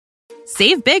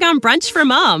Save big on brunch for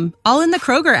mom, all in the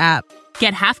Kroger app.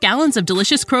 Get half gallons of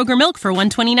delicious Kroger milk for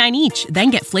 $1.29 each.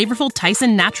 Then get flavorful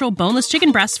Tyson natural boneless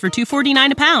chicken breasts for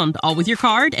 $2.49 a pound, all with your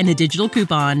card and a digital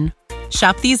coupon.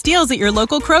 Shop these deals at your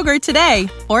local Kroger today,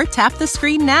 or tap the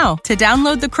screen now to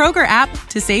download the Kroger app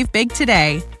to save big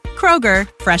today. Kroger,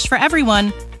 fresh for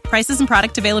everyone. Prices and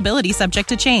product availability subject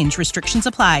to change. Restrictions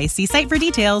apply. See site for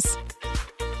details.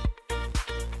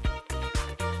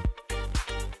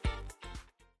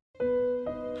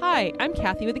 Hi, I'm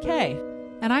Kathy with a K.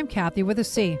 And I'm Kathy with a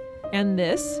C. And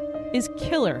this is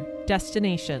Killer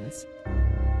Destinations.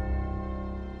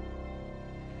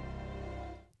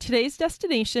 Today's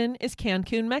destination is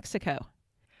Cancun, Mexico.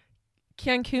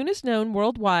 Cancun is known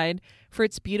worldwide for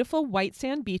its beautiful white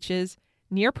sand beaches,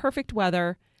 near-perfect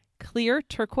weather, clear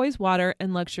turquoise water,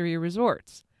 and luxury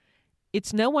resorts.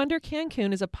 It's no wonder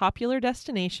Cancun is a popular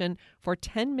destination for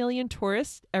 10 million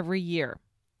tourists every year.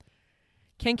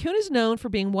 Cancun is known for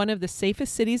being one of the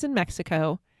safest cities in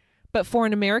Mexico, but for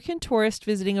an American tourist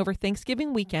visiting over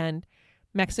Thanksgiving weekend,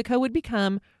 Mexico would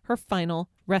become her final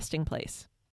resting place.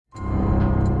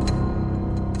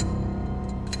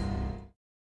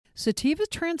 Sativa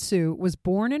Transue was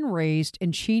born and raised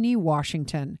in Cheney,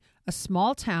 Washington, a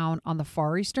small town on the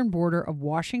far eastern border of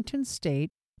Washington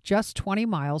state, just 20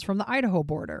 miles from the Idaho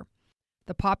border.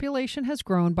 The population has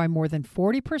grown by more than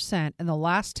 40% in the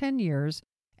last 10 years,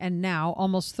 and now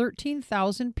almost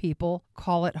 13,000 people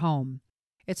call it home.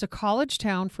 It's a college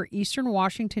town for Eastern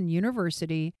Washington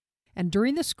University, and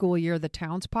during the school year, the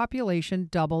town's population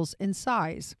doubles in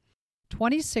size.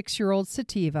 26-year-old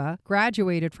Sativa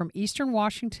graduated from Eastern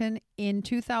Washington in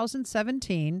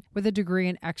 2017 with a degree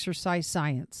in exercise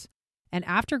science. And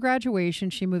after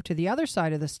graduation, she moved to the other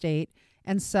side of the state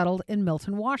and settled in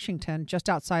Milton, Washington, just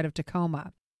outside of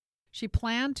Tacoma. She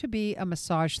planned to be a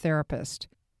massage therapist.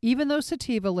 Even though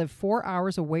Sativa lived 4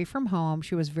 hours away from home,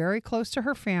 she was very close to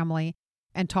her family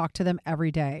and talked to them every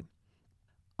day.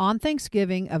 On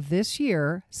Thanksgiving of this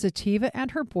year, Sativa and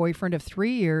her boyfriend of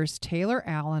 3 years, Taylor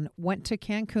Allen, went to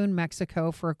Cancun,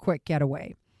 Mexico for a quick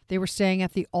getaway. They were staying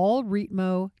at the Al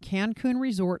Ritmo Cancun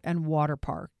Resort and Water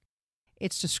Park.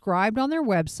 It's described on their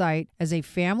website as a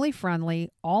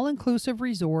family-friendly, all-inclusive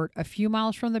resort a few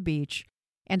miles from the beach,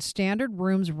 and standard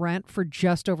rooms rent for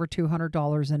just over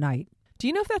 $200 a night. Do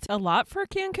you know if that's a lot for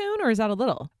Cancun, or is that a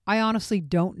little? I honestly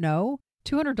don't know.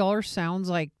 $200 sounds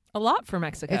like a lot for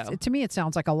Mexico. To me, it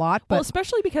sounds like a lot. But well,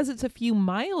 especially because it's a few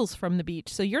miles from the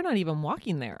beach, so you're not even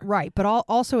walking there. Right, but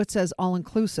also it says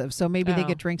all-inclusive, so maybe they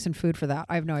get drinks and food for that.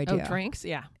 I have no idea. Oh, drinks?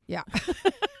 Yeah. Yeah.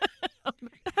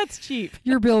 That's cheap.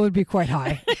 Your bill would be quite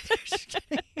high.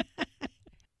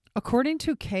 According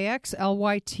to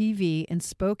KXLY-TV in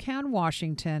Spokane,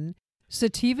 Washington,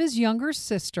 Sativa's younger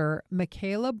sister,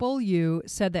 Michaela Beaulieu,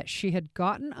 said that she had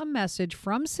gotten a message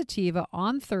from Sativa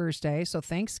on Thursday, so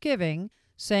Thanksgiving,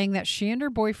 saying that she and her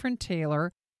boyfriend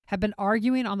Taylor had been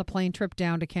arguing on the plane trip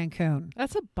down to Cancun.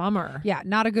 That's a bummer. Yeah,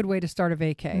 not a good way to start a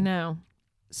vacay. No.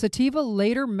 Sativa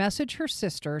later messaged her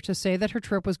sister to say that her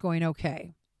trip was going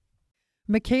okay.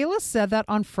 Michaela said that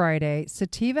on Friday,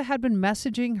 Sativa had been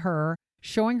messaging her,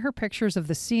 showing her pictures of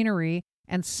the scenery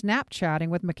and Snapchatting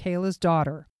with Michaela's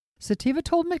daughter. Sativa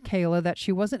told Michaela that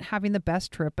she wasn't having the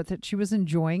best trip, but that she was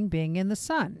enjoying being in the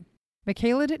sun.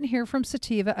 Michaela didn't hear from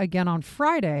Sativa again on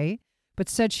Friday, but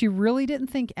said she really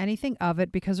didn't think anything of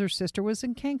it because her sister was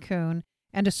in Cancun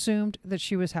and assumed that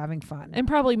she was having fun. And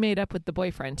probably made up with the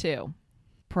boyfriend, too.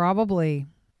 Probably.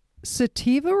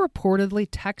 Sativa reportedly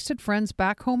texted friends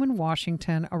back home in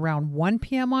Washington around 1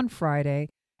 p.m. on Friday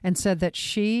and said that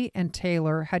she and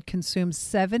Taylor had consumed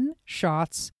 7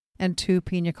 shots and 2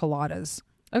 pina coladas.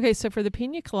 Okay, so for the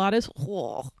pina coladas,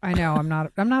 I know I'm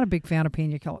not a big fan of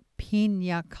pina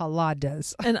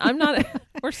coladas, and I'm not.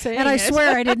 We're saying, and I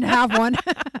swear I didn't have one.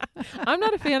 I'm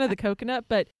not a fan of the coconut,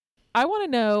 but I want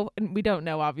to know, and we don't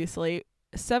know, obviously,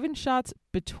 7 shots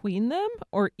between them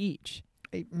or each.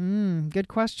 Good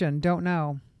question. Don't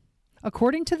know.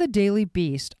 According to the Daily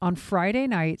Beast, on Friday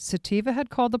night, Sativa had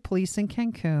called the police in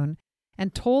Cancun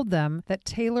and told them that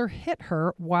Taylor hit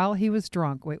her while he was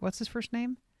drunk. Wait, what's his first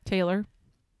name? Taylor.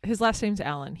 His last name's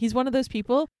Allen. He's one of those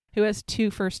people who has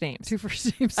 2 first names. 2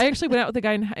 first names. I actually went out with a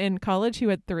guy in college who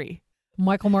had 3.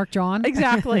 Michael, Mark, John.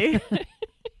 Exactly.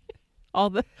 all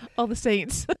the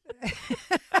saints.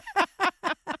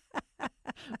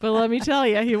 But let me tell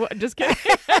you, just kidding.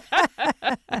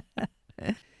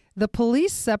 The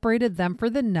police separated them for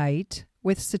the night,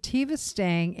 with Sativa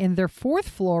staying in their 4th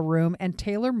floor room and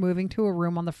Taylor moving to a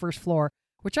room on the 1st floor.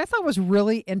 which I thought was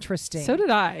really interesting. So did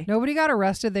I. Nobody got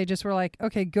arrested. They just were like,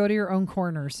 okay, go to your own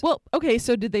corners. Well, okay,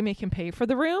 so did they make him pay for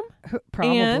the room?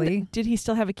 Probably. And did he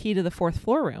still have a key to the 4th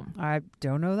floor room? I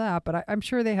don't know that, but I'm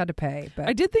sure they had to pay. But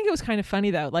I did think it was kind of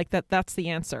funny, though, like that's the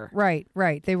answer. Right.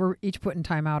 They were each put in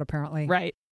timeout, apparently.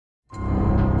 Right.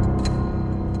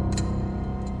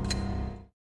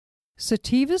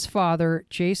 Sativa's father,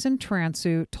 Jason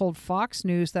Transue, told Fox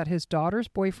News that his daughter's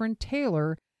boyfriend,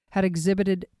 Taylor, had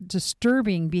exhibited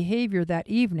disturbing behavior that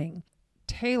evening.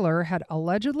 Taylor had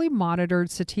allegedly monitored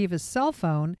Sativa's cell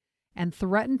phone and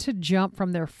threatened to jump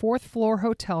from their 4th floor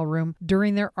hotel room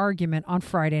during their argument on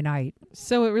Friday night.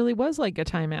 So it really was like a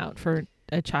timeout for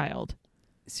a child.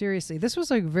 Seriously, this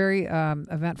was a very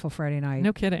eventful Friday night.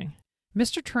 No kidding.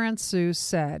 Mr. Transue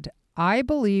said, I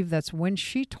believe that's when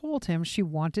she told him she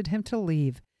wanted him to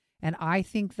leave, and I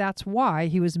think that's why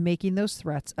he was making those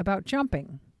threats about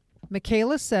jumping.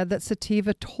 Michaela said that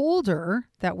Sativa told her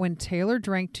that when Taylor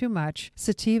drank too much,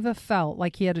 Sativa felt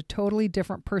like he had a totally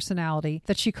different personality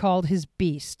that she called his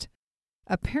beast.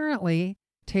 Apparently,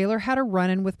 Taylor had a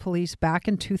run-in with police back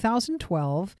in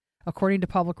 2012, according to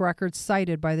public records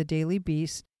cited by the Daily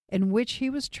Beast, in which he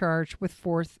was charged with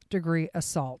 4th-degree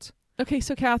assault. Okay,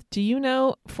 so Kath, do you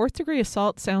know 4th-degree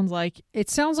assault sounds like... It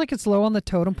sounds like it's low on the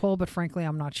totem pole, but frankly,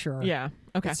 I'm not sure. Yeah,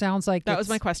 okay. It sounds like that was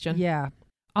my question. Yeah.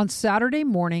 On Saturday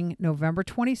morning, November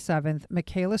 27th,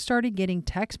 Michaela started getting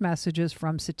text messages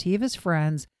from Sativa's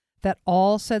friends that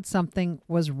all said something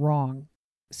was wrong.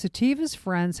 Sativa's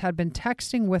friends had been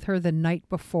texting with her the night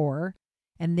before,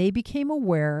 and they became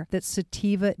aware that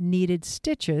Sativa needed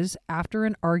stitches after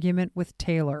an argument with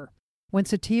Taylor. When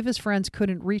Sativa's friends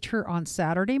couldn't reach her on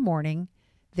Saturday morning,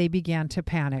 they began to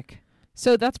panic.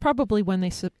 So that's probably when they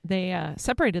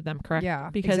separated them, correct? Yeah,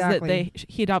 because exactly.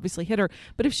 He'd obviously hit her.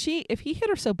 But if he hit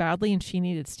her so badly and she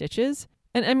needed stitches,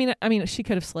 and I mean, she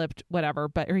could have slipped, whatever,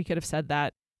 or he could have said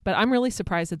that. But I'm really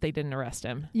surprised that they didn't arrest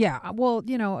him. Yeah, well,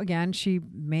 again, she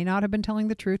may not have been telling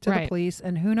the truth to the police,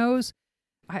 and who knows?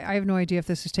 I have no idea if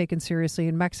this is taken seriously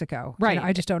in Mexico. Right.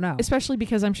 I just don't know. Especially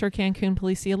because I'm sure Cancun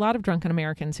police see a lot of drunken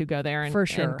Americans who go there and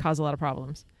cause a lot of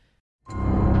problems.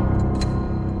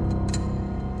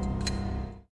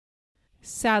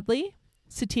 Sadly,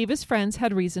 Sativa's friends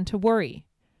had reason to worry.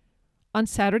 On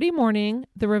Saturday morning,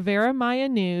 the Rivera Maya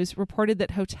News reported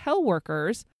that hotel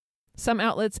workers, some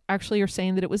outlets actually are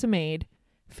saying that it was a maid,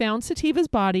 found Sativa's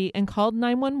body and called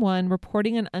 911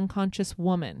 reporting an unconscious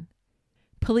woman.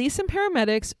 Police and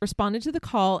paramedics responded to the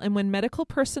call, and when medical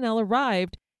personnel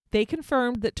arrived, they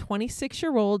confirmed that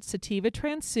 26-year-old Sativa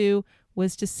Transue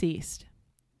was deceased.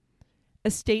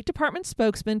 A State Department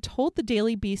spokesman told the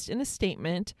Daily Beast in a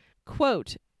statement,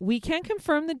 quote, "We can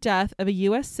confirm the death of a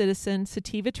U.S. citizen,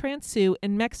 Sativa Transue,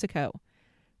 in Mexico.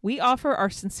 We offer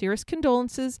our sincerest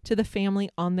condolences to the family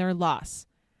on their loss.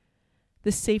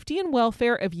 The safety and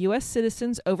welfare of U.S.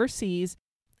 citizens overseas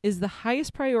is the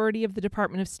highest priority of the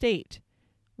Department of State.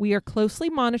 We are closely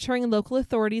monitoring local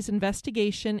authorities'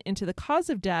 investigation into the cause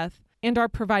of death and are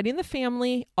providing the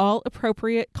family all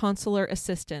appropriate consular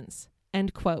assistance."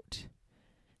 End quote.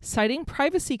 Citing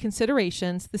privacy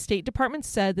considerations, the State Department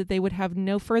said that they would have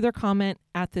no further comment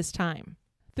at this time.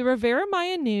 The Rivera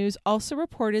Maya News also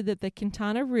reported that the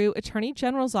Quintana Roo Attorney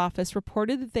General's office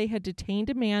reported that they had detained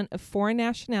a man of foreign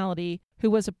nationality who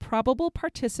was a probable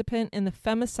participant in the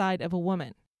femicide of a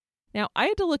woman. Now, I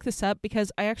had to look this up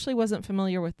because I actually wasn't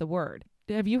familiar with the word.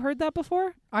 Have you heard that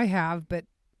before? I have, but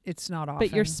it's not often.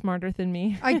 But you're smarter than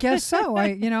me. I guess so.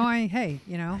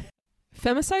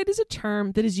 Femicide is a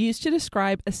term that is used to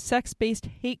describe a sex-based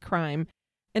hate crime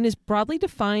and is broadly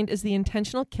defined as the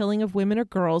intentional killing of women or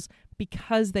girls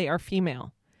because they are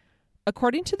female.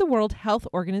 According to the World Health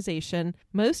Organization,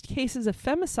 most cases of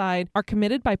femicide are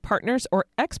committed by partners or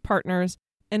ex-partners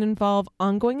and involve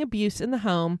ongoing abuse in the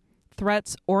home,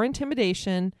 threats or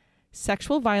intimidation,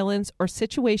 sexual violence, or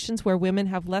situations where women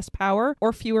have less power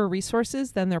or fewer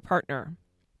resources than their partner.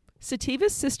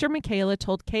 Sativa's sister Michaela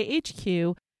told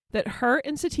KHQ that her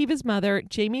and Sativa's mother,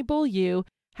 Jamie Beaulieu,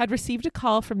 had received a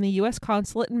call from the U.S.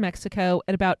 consulate in Mexico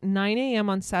at about 9 a.m.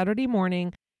 on Saturday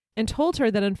morning and told her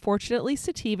that unfortunately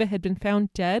Sativa had been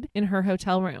found dead in her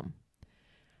hotel room.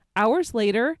 Hours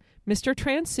later, Mr.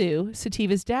 Transue,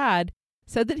 Sativa's dad,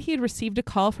 said that he had received a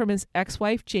call from his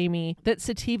ex-wife Jamie that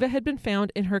Sativa had been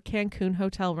found in her Cancun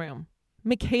hotel room.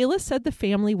 Michaela said the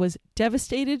family was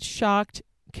devastated, shocked,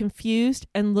 confused,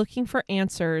 and looking for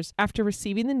answers after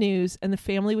receiving the news, and the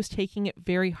family was taking it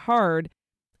very hard.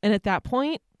 And at that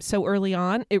point, so early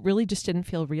on, it really just didn't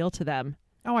feel real to them.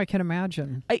 Oh, I can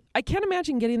imagine. I can't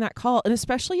imagine getting that call, and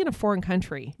especially in a foreign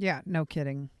country. Yeah, no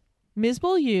kidding. Ms.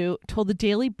 Beaulieu told the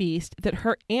Daily Beast that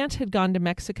her aunt had gone to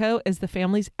Mexico as the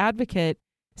family's advocate,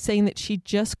 saying that she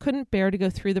just couldn't bear to go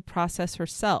through the process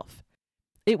herself.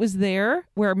 It was there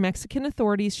where Mexican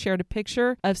authorities shared a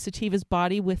picture of Sativa's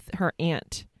body with her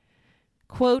aunt.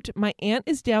 Quote, "My aunt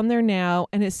is down there now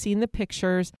and has seen the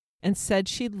pictures and said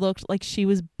she looked like she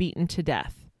was beaten to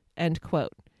death." End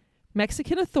quote.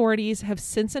 Mexican authorities have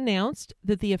since announced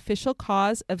that the official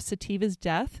cause of Sativa's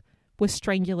death was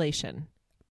strangulation.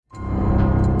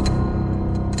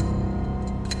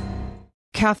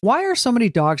 Kath, why are so many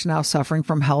dogs now suffering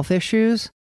from health issues?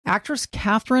 Actress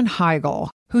Katherine Heigl,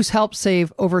 who's helped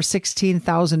save over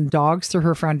 16,000 dogs through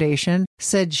her foundation,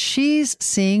 said she's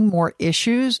seeing more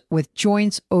issues with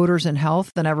joints, odors, and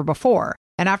health than ever before.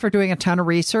 And after doing a ton of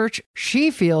research,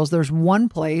 she feels there's one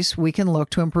place we can look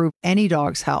to improve any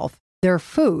dog's health: their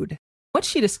food. What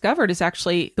she discovered is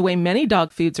actually the way many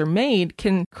dog foods are made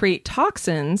can create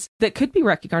toxins that could be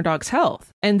wrecking our dog's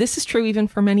health. And this is true even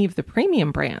for many of the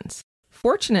premium brands.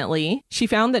 Fortunately, she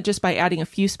found that just by adding a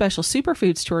few special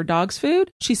superfoods to her dog's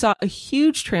food, she saw a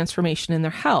huge transformation in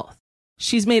their health.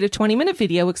 She's made a 20-minute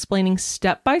video explaining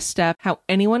step by step how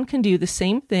anyone can do the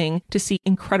same thing to see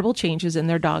incredible changes in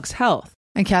their dog's health.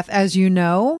 And Kath, as you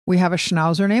know, we have a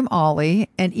schnauzer named Ollie,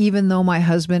 and even though my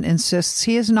husband insists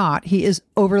he is not, he is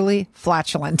overly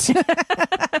flatulent.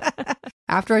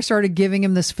 After I started giving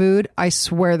him this food, I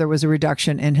swear there was a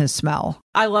reduction in his smell.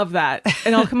 I love that.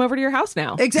 And I'll come over to your house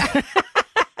now. Exactly.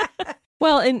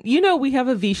 Well, and you know, we have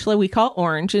a Vizsla we call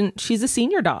Orange, and she's a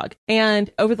senior dog. And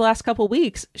over the last couple of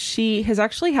weeks, she has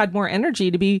actually had more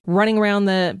energy to be running around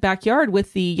the backyard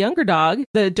with the younger dog,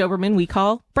 the Doberman we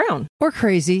call Brown. Or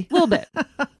Crazy. A little bit.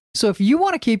 So if you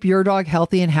want to keep your dog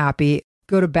healthy and happy,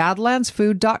 go to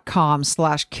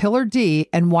badlandsfood.com/killerd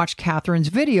and watch Catherine's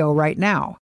video right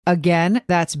now. Again,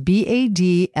 that's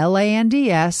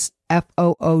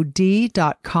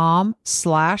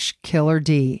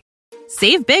badlandsfood.com/killerd.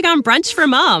 Save big on brunch for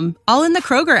mom, all in the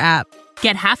Kroger app.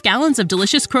 Get half gallons of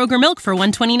delicious Kroger milk for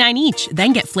 $1.29 each.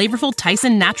 Then get flavorful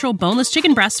Tyson natural boneless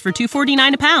chicken breasts for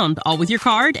 $2.49 a pound, all with your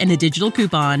card and a digital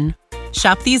coupon.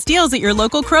 Shop these deals at your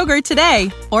local Kroger today,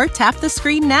 or tap the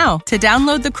screen now to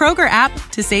download the Kroger app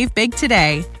to save big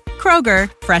today.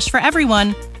 Kroger, fresh for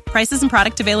everyone. Prices and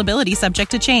product availability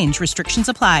subject to change. Restrictions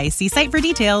apply. See site for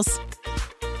details.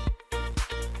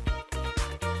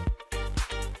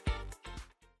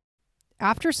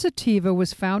 After Sativa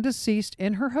was found deceased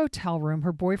in her hotel room,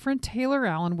 her boyfriend Taylor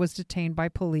Allen was detained by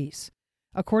police.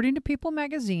 According to People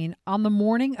magazine, on the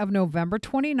morning of November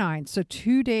 29th, so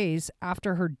 2 days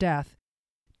after her death,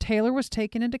 Taylor was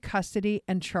taken into custody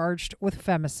and charged with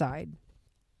femicide.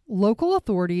 Local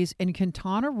authorities in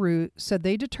Quintana Roo said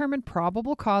they determined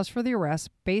probable cause for the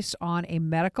arrest based on a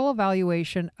medical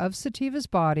evaluation of Sativa's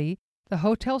body, the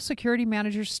hotel security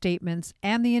manager's statements,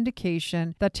 and the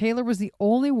indication that Taylor was the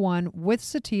only one with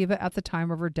Sativa at the time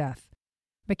of her death.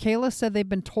 Michaela said they've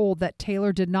been told that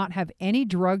Taylor did not have any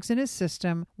drugs in his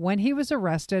system when he was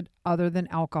arrested other than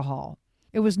alcohol.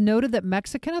 It was noted that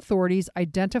Mexican authorities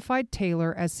identified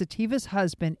Taylor as Sativa's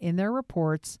husband in their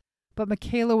reports, but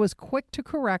Michaela was quick to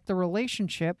correct the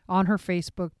relationship on her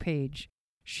Facebook page.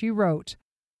 She wrote,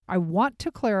 "I want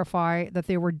to clarify that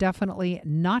they were definitely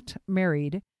not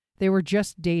married. They were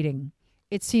just dating.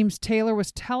 It seems Taylor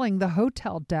was telling the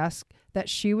hotel desk that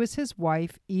she was his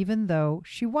wife, even though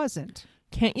she wasn't."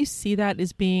 Can't you see that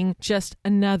as being just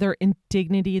another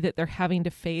indignity that they're having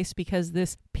to face because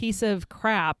this piece of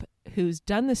crap who's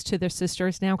done this to their sister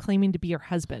is now claiming to be her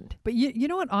husband? But you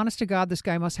know what? Honest to God, this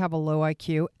guy must have a low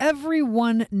IQ.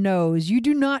 Everyone knows you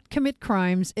do not commit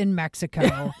crimes in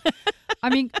Mexico. I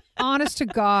mean, honest to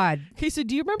God. Okay, so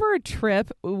do you remember a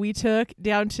trip we took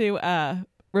down to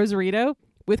Rosarito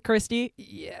with Christy?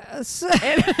 Yes.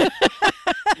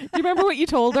 Do you remember what you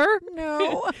told her?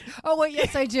 No. Oh, well,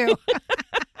 yes, I do.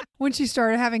 When she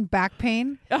started having back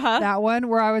pain, that one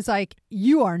where I was like,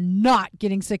 you are not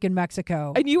getting sick in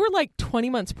Mexico. And you were like 20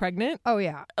 months pregnant. Oh,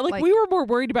 yeah. Like we were more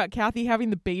worried about Kathy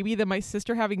having the baby than my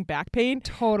sister having back pain.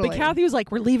 Totally. But Kathy was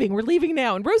like, we're leaving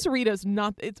now. And Rosarito's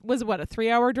not, it was what, a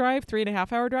 3-hour drive,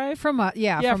 3.5-hour drive? From us.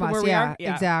 Yeah, from us. Where we are.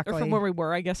 Yeah, exactly. Or from where we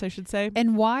were, I guess I should say.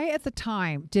 And why at the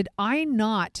time did I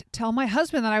not tell my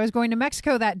husband that I was going to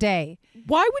Mexico that day?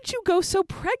 Why would you go so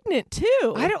pregnant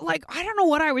too? I don't know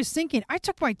what I was thinking. I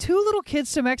took my 2 little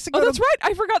kids to Mexico. Oh, that's right.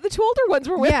 I forgot the 2 older ones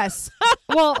were with. Yes.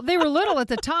 Well, they were little at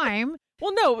the time.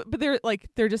 Well, no, but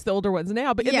they're just the older ones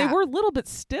now. But and they were little, but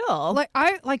still.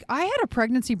 I had a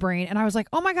pregnancy brain, and I was like,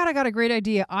 oh my God, I got a great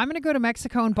idea. I'm going to go to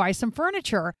Mexico and buy some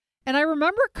furniture. And I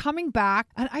remember coming back,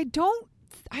 and I don't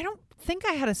think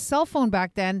I had a cell phone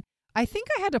back then. I think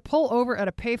I had to pull over at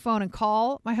a payphone and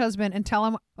call my husband and tell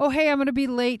him, oh, hey, I'm going to be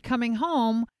late coming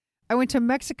home. I went to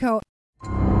Mexico.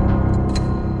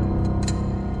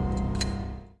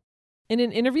 In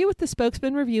an interview with the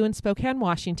Spokesman Review in Spokane,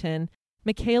 Washington,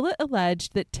 Michaela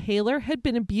alleged that Taylor had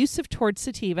been abusive towards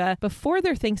Sativa before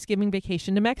their Thanksgiving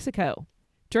vacation to Mexico.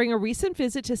 During a recent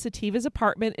visit to Sativa's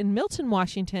apartment in Milton,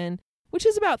 Washington, which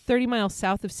is about 30 miles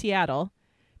south of Seattle,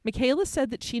 Michaela said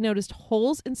that she noticed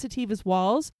holes in Sativa's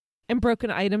walls and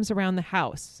broken items around the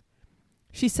house.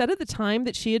 She said at the time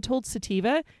that she had told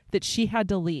Sativa that she had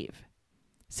to leave.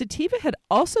 Sativa had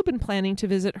also been planning to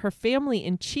visit her family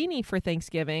in Cheney for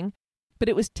Thanksgiving, but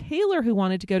it was Taylor who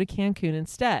wanted to go to Cancun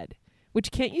instead.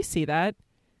 Which, can't you see that?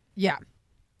 Yeah.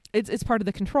 It's part of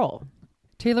the control.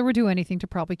 Taylor would do anything to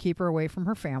probably keep her away from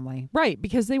her family. Right,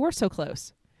 because they were so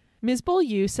close. Ms.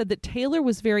 Beaulieu said that Taylor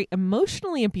was very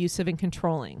emotionally abusive and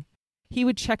controlling. He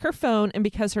would check her phone, and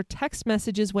because her text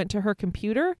messages went to her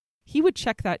computer, he would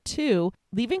check that too,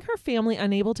 leaving her family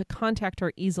unable to contact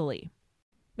her easily.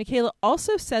 Michaela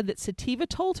also said that Sativa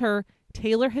told her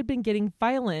Taylor had been getting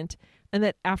violent and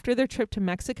that after their trip to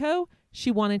Mexico,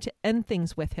 she wanted to end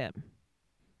things with him.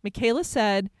 Michaela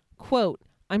said, quote,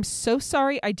 I'm so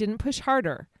sorry I didn't push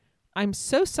harder. I'm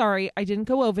so sorry I didn't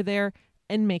go over there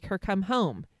and make her come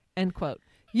home, end quote.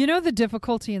 You know, the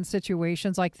difficulty in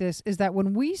situations like this is that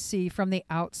when we see from the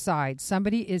outside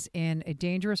somebody is in a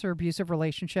dangerous or abusive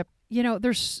relationship, you know,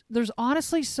 there's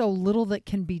honestly so little that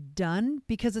can be done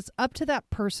because it's up to that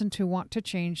person to want to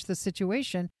change the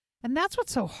situation. And that's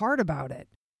what's so hard about it.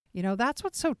 You know, that's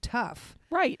what's so tough.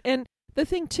 Right. And the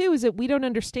thing, too, is that we don't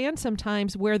understand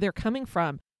sometimes where they're coming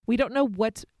from. We don't know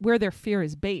where their fear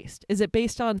is based. Is it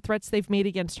based on threats they've made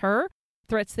against her?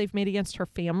 Threats they've made against her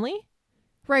family?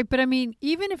 Right. But I mean,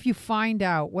 even if you find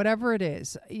out whatever it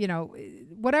is, you know,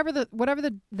 whatever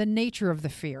the nature of the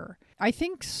fear, I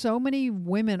think so many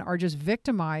women are just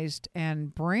victimized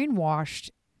and brainwashed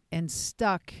and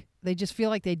stuck. They just feel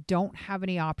like they don't have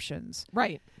any options.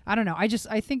 Right. I don't know.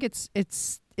 I think it's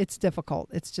difficult.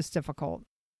 It's just difficult.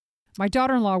 My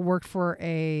daughter-in-law worked for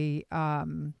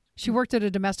she worked at a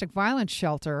domestic violence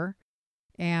shelter,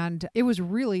 and it was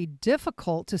really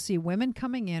difficult to see women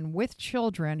coming in with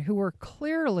children who were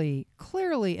clearly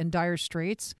in dire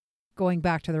straits going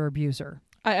back to their abuser.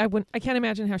 I can't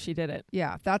imagine how she did it.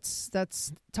 Yeah, that's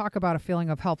talk about a feeling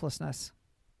of helplessness.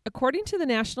 According to the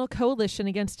National Coalition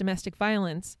Against Domestic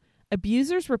Violence,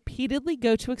 abusers repeatedly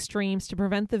go to extremes to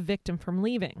prevent the victim from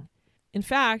leaving. In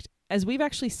fact, as we've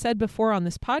actually said before on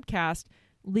this podcast,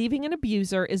 leaving an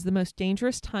abuser is the most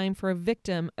dangerous time for a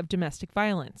victim of domestic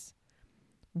violence.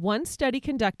 One study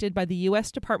conducted by the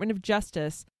U.S. Department of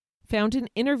Justice found in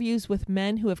interviews with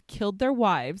men who have killed their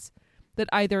wives that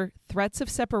either threats of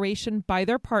separation by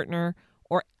their partner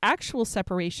or actual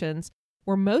separations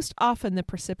were most often the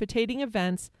precipitating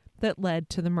events that led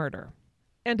to the murder.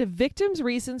 And a victim's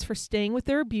reasons for staying with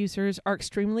their abusers are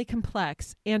extremely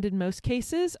complex and in most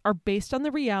cases are based on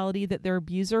the reality that their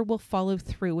abuser will follow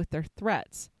through with their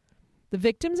threats. The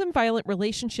victims in violent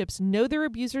relationships know their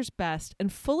abusers best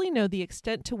and fully know the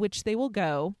extent to which they will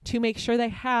go to make sure they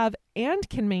have and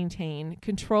can maintain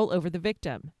control over the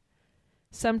victim.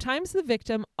 Sometimes the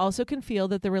victim also can feel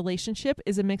that the relationship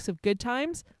is a mix of good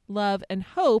times, love, and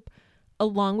hope,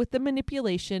 along with the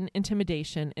manipulation,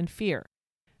 intimidation, and fear.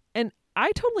 And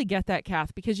I totally get that,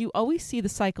 Kath, because you always see the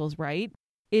cycles, right?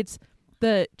 It's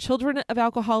the children of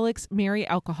alcoholics marry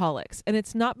alcoholics. And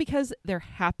it's not because they're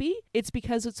happy. It's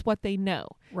because it's what they know.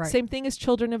 Right. Same thing as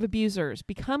children of abusers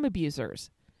become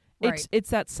abusers. Right. It's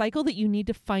that cycle that you need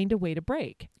to find a way to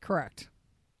break. Correct.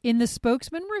 In the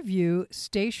Spokesman Review,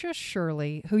 Stacia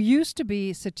Shirley, who used to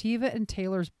be Sativa and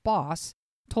Taylor's boss,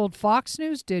 told Fox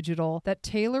News Digital that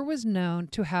Taylor was known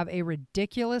to have a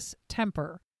ridiculous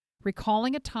temper,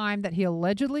 recalling a time that he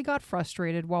allegedly got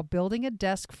frustrated while building a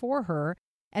desk for her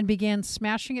and began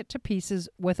smashing it to pieces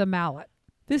with a mallet.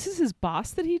 This is his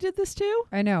boss that he did this to?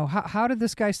 I know. How did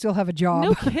this guy still have a job?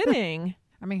 No kidding.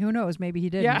 I mean, who knows? Maybe he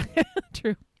didn't. Yeah,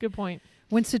 true. Good point.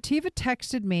 When Sativa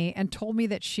texted me and told me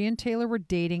that she and Taylor were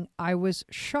dating, I was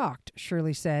shocked,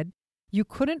 Shirley said. You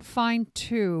couldn't find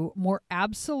two more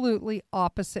absolutely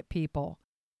opposite people.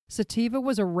 Sativa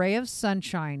was a ray of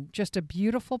sunshine, just a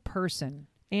beautiful person.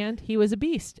 And he was a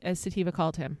beast, as Sativa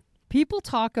called him. People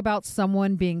talk about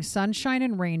someone being sunshine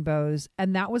and rainbows,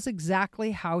 and that was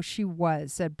exactly how she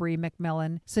was, said Bree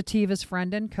McMillan, Sativa's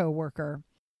friend and co-worker.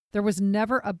 There was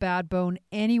never a bad bone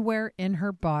anywhere in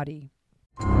her body.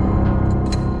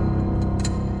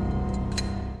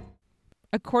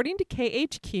 According to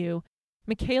KHQ,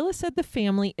 Michaela said the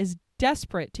family is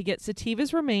desperate to get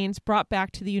Sativa's remains brought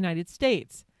back to the United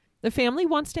States. The family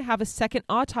wants to have a second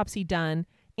autopsy done,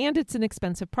 and it's an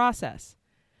expensive process.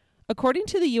 According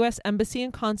to the U.S. Embassy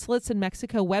and Consulates in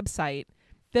Mexico website,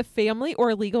 the family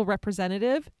or legal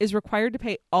representative is required to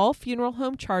pay all funeral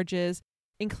home charges,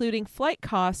 including flight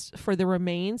costs for the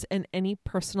remains and any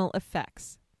personal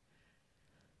effects.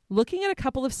 Looking at a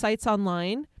couple of sites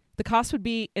online, the cost would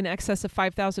be in excess of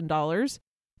 $5,000,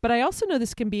 but I also know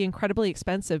this can be incredibly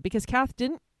expensive because, Kath,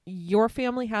 didn't your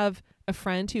family have a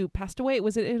friend who passed away?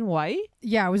 Was it in Hawaii?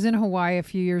 Yeah, I was in Hawaii a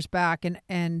few years back,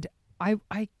 and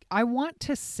I want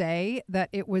to say that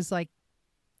it was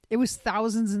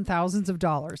thousands and thousands of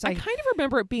dollars. I kind of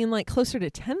remember it being like closer to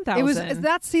 10,000. It was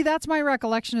that's my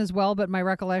recollection as well, but my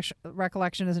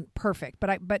recollection isn't perfect.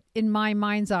 But in my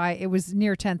mind's eye, it was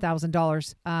near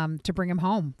 $10,000 to bring him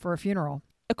home for a funeral.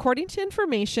 According to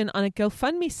information on a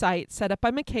GoFundMe site set up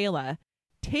by Michaela,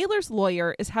 Taylor's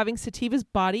lawyer is having Sativa's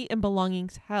body and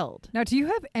belongings held. Now, do you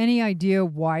have any idea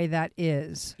why that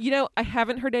is? You know, I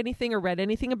haven't heard anything or read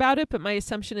anything about it, but my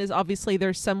assumption is obviously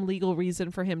there's some legal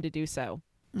reason for him to do so.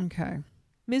 Okay.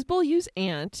 Ms. Beaulieu's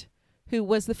aunt, who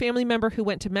was the family member who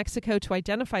went to Mexico to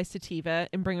identify Sativa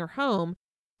and bring her home,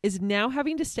 is now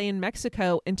having to stay in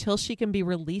Mexico until she can be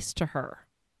released to her.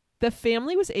 The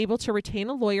family was able to retain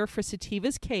a lawyer for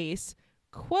Sativa's case,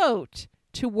 quote,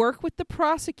 to work with the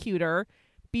prosecutor,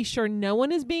 be sure no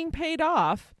one is being paid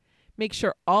off, make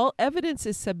sure all evidence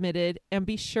is submitted, and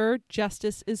be sure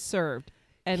justice is served,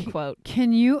 end quote.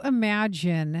 Can you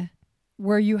imagine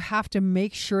where you have to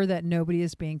make sure that nobody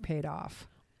is being paid off?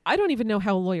 I don't even know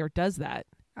how a lawyer does that.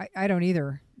 I don't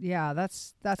either. Yeah,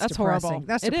 that's depressing. Horrible.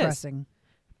 That's depressing.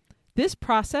 This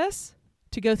process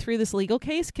to go through this legal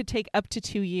case could take up to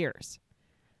 2 years.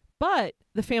 But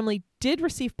the family did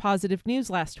receive positive news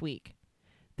last week.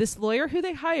 This lawyer who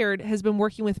they hired has been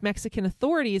working with Mexican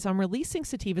authorities on releasing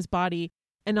Sativa's body,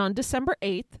 and on December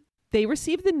 8th, they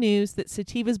received the news that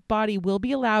Sativa's body will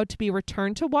be allowed to be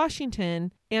returned to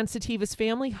Washington, and Sativa's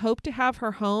family hope to have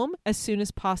her home as soon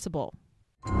as possible.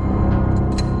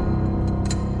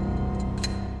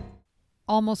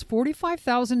 Almost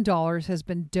 $45,000 has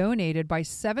been donated by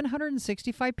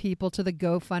 765 people to the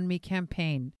GoFundMe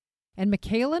campaign. And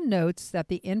Michaela notes that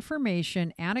the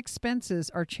information and expenses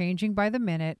are changing by the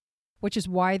minute, which is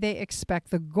why they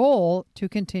expect the goal to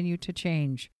continue to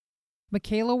change.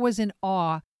 Michaela was in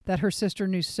awe that her sister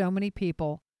knew so many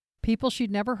people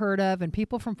she'd never heard of, and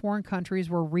people from foreign countries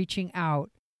were reaching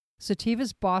out.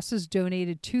 Sativa's bosses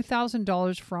donated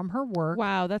 $2,000 from her work.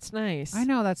 Wow, that's nice. I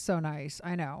know, that's so nice.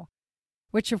 I know.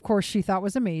 Which, of course, she thought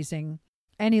was amazing.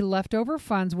 Any leftover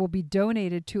funds will be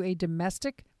donated to a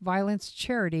domestic violence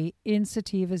charity in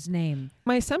Sativa's name.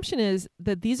 My assumption is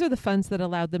that these are the funds that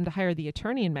allowed them to hire the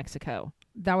attorney in Mexico.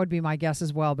 That would be my guess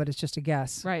as well, but it's just a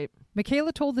guess. Right.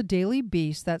 Michaela told the Daily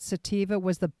Beast that Sativa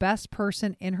was the best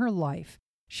person in her life.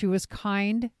 She was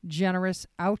kind, generous,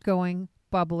 outgoing,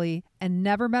 bubbly, and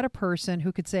never met a person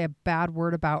who could say a bad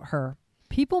word about her.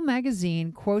 People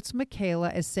magazine quotes Michaela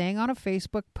as saying on a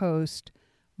Facebook post,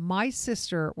 "My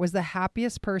sister was the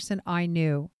happiest person I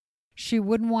knew. She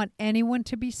wouldn't want anyone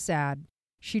to be sad.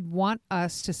 She'd want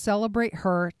us to celebrate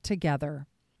her together."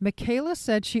 Michaela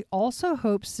said she also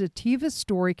hopes Sativa's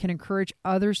story can encourage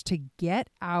others to get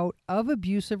out of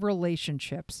abusive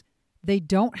relationships. They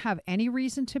don't have any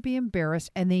reason to be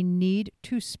embarrassed, and they need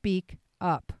to speak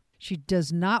up. She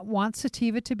does not want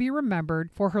Sativa to be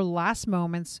remembered for her last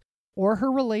moments or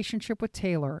her relationship with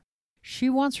Taylor. She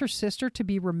wants her sister to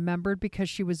be remembered because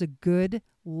she was a good,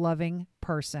 loving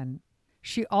person.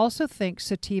 She also thinks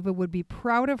Sativa would be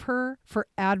proud of her for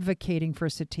advocating for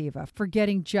Sativa, for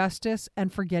getting justice,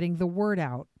 and for getting the word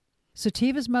out.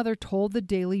 Sativa's mother told the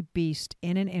Daily Beast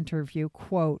in an interview,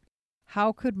 quote,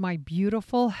 "How could my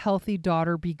beautiful, healthy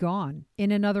daughter be gone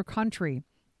in another country?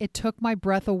 It took my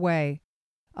breath away.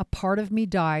 A part of me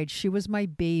died. She was my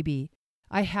baby.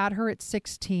 I had her at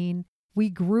 16.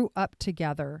 We grew up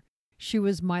together. She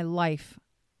was my life,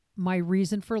 my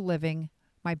reason for living,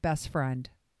 my best friend."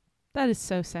 That is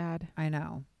so sad. I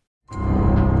know.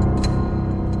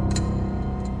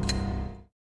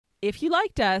 If you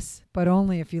liked us, but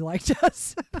only if you liked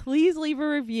us, please leave a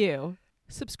review.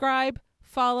 Subscribe,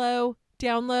 follow,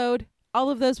 download. All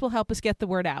of those will help us get the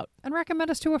word out. And recommend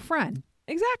us to a friend.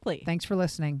 Exactly. Thanks for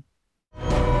listening.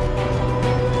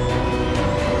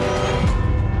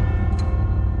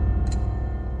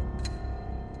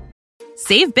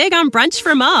 Save big on brunch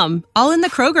for mom, all in the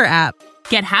Kroger app.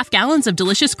 Get half gallons of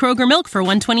delicious Kroger milk for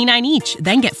 $1.29 each.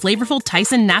 Then get flavorful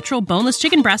Tyson natural boneless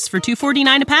chicken breasts for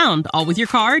 $2.49 a pound, all with your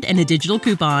card and a digital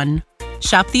coupon.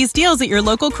 Shop these deals at your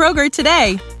local Kroger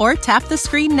today, or tap the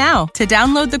screen now to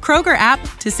download the Kroger app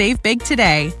to save big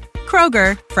today.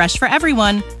 Kroger, fresh for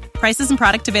everyone. Prices and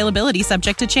product availability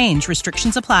subject to change.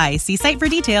 Restrictions apply. See site for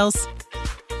details.